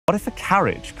what if a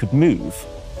carriage could move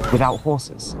without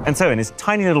horses? And so in his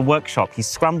tiny little workshop, he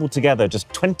scrambled together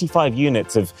just 25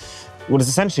 units of what is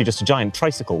essentially just a giant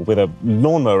tricycle with a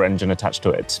lawnmower engine attached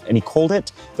to it. And he called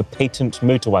it the patent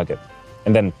motor wagon.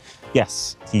 And then,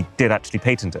 yes, he did actually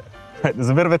patent it. Right, there's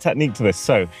a bit of a technique to this.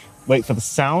 So wait for the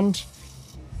sound,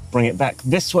 bring it back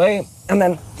this way, and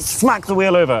then smack the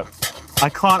wheel over. I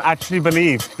can't actually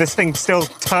believe this thing still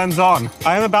turns on.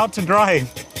 I am about to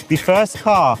drive the first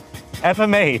car ever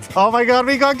made. Oh my God,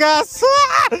 we got gas!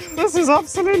 Ah! This is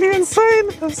absolutely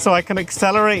insane. So I can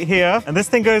accelerate here, and this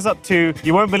thing goes up to,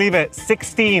 you won't believe it,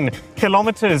 16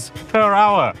 kilometers per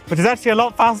hour, which is actually a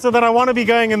lot faster than I want to be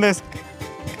going in this.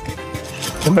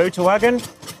 The motor wagon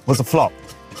was a flop.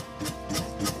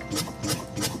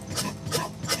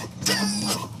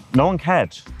 No one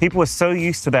cared. People were so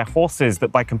used to their horses that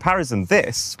by comparison,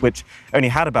 this, which only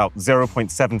had about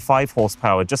 0.75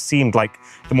 horsepower, just seemed like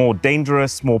the more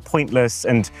dangerous, more pointless,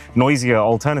 and noisier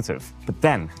alternative. But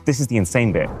then, this is the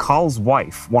insane bit. Carl's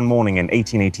wife, one morning in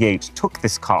 1888, took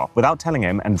this car without telling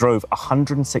him and drove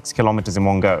 106 kilometers in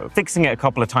one go, fixing it a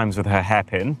couple of times with her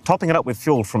hairpin, topping it up with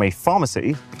fuel from a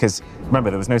pharmacy, because remember,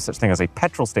 there was no such thing as a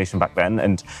petrol station back then,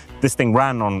 and this thing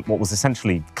ran on what was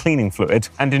essentially cleaning fluid.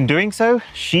 And in doing so,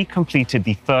 she completed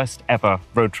the first ever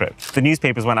road trip. The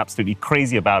newspapers went absolutely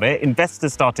crazy about it.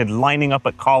 Investors started lining up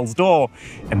at Carl's door,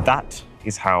 and that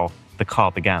is how the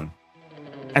car began.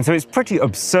 And so it's pretty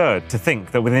absurd to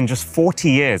think that within just 40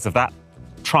 years of that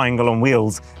triangle on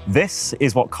wheels, this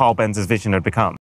is what Carl Benz's vision had become.